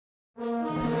Kim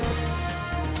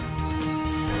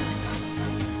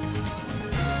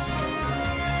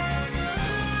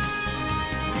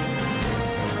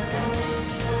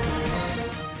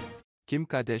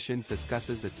Kardashian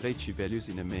discusses the traits she values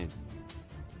in a man.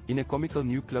 In a comical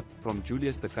new clip from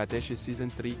Julius the Kardashian Season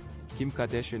 3, Kim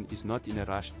Kardashian is not in a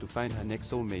rush to find her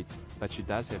next soulmate, but she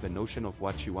does have a notion of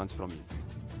what she wants from it.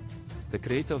 The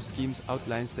creator of Schemes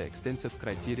outlines the extensive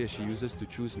criteria she uses to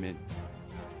choose men.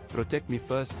 Protect me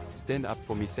first, stand up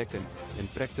for me second, and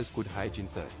practice good hygiene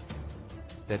third.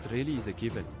 That really is a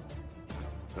given.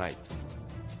 Right.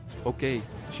 Okay,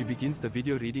 she begins the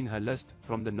video reading her list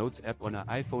from the Notes app on her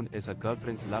iPhone as her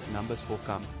girlfriends love numbers 4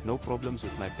 calm, no problems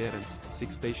with my parents,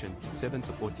 6 patient, 7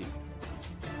 supporting,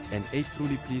 and 8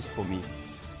 truly pleased for me.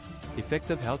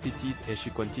 Effective healthy teeth. As she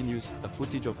continues, a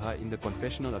footage of her in the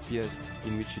confessional appears,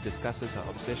 in which she discusses her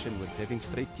obsession with having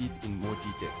straight teeth in more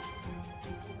detail.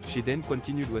 She then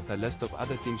continued with her list of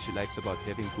other things she likes about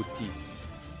having good teeth.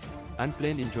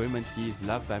 Unplanned enjoyment. He is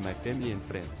loved by my family and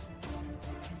friends.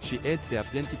 She adds, there are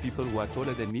plenty people who are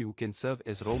taller than me who can serve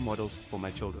as role models for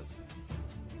my children.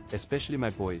 Especially my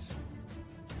boys.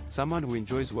 Someone who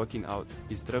enjoys working out,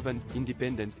 is driven,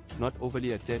 independent, not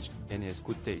overly attached, and has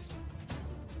good taste.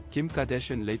 Kim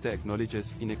Kardashian later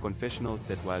acknowledges in a confessional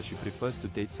that while she prefers to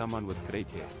date someone with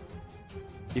great hair,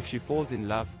 if she falls in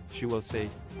love, she will say,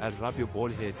 I'll rub your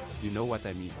bald head, you know what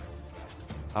I mean.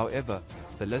 However,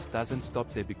 the list doesn't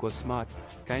stop there, because smart,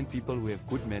 kind people who have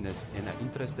good manners and are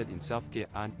interested in self-care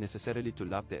aren't necessarily to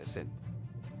love their scent.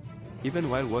 Even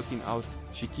while working out,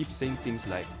 she keeps saying things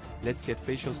like, let's get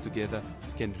facials together,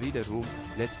 can read a room,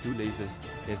 let's do lasers,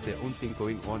 has their own thing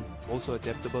going on, also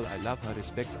adaptable. I love her,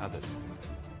 respects others,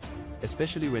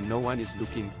 especially when no one is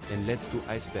looking, and let's do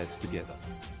ice baths together.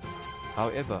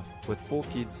 However, with 4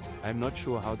 kids, I'm not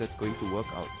sure how that's going to work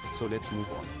out, so let's move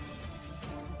on.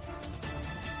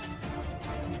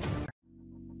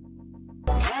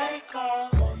 Let it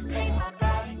go.